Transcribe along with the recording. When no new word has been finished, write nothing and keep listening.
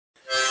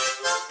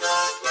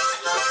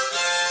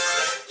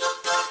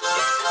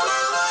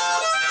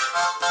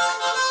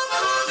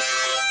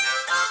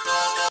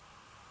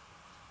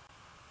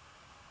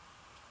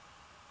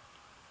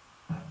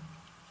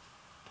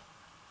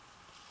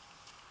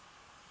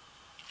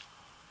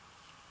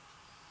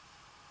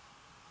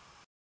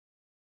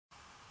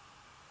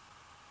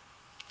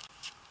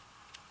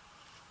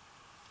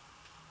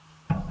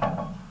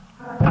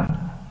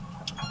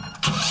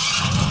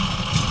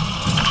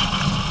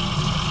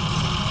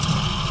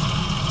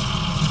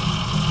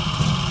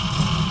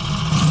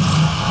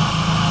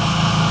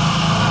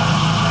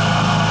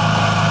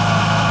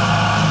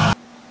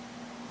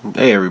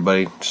Hey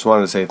everybody, just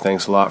wanted to say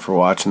thanks a lot for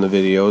watching the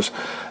videos,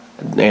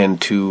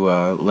 and to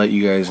let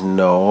you guys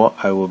know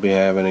I will be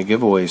having a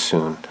giveaway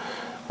soon.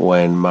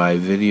 When my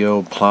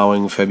video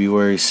plowing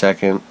February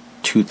 2nd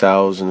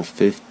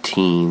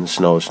 2015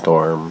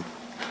 snowstorm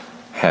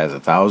has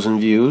 1,000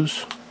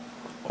 views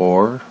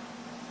or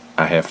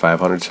I have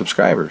 500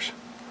 subscribers.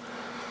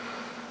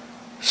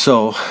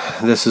 So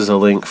this is a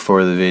link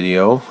for the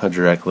video, a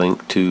direct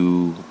link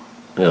to,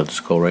 it'll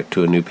just go right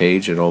to a new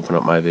page and open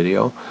up my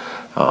video.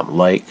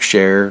 Like,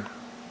 share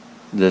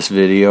this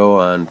video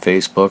on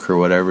Facebook or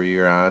whatever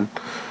you're on.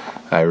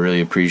 I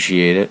really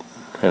appreciate it,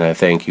 and I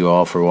thank you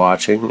all for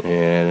watching.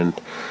 And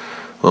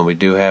when we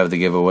do have the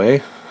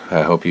giveaway,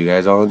 I hope you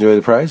guys all enjoy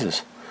the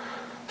prizes.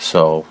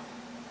 So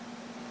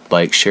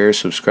like, share,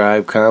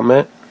 subscribe,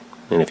 comment,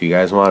 and if you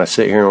guys want to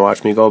sit here and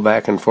watch me go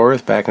back and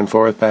forth, back and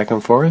forth, back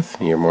and forth,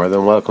 you're more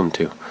than welcome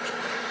to.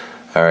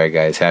 Alright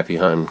guys, happy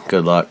hunting.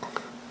 Good luck.